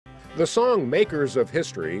The song Makers of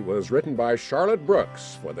History was written by Charlotte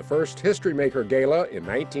Brooks for the first Historymaker Gala in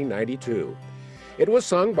 1992. It was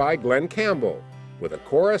sung by Glen Campbell with a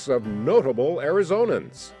chorus of notable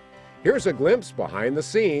Arizonans. Here's a glimpse behind the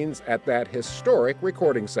scenes at that historic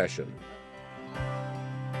recording session.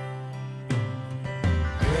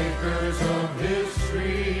 Makers of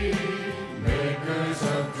history, makers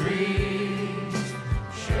of dreams,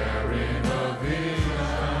 sharing a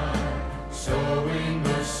vision, sowing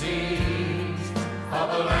the seeds of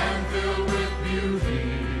a land filled with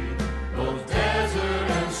beauty, both desert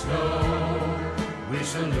and snow. We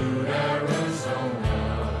salute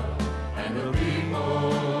Arizona and the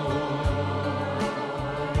people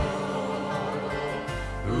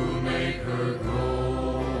who make her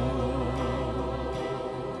grow.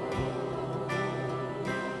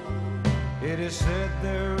 It is said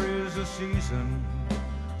there is a season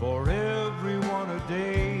for everyone, a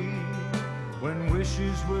day when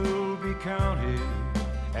wishes will be counted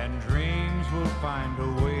and dreams will find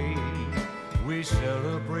a way. We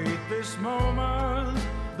celebrate this moment,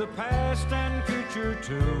 the past and future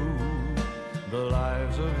too, the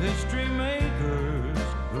lives of history makers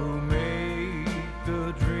who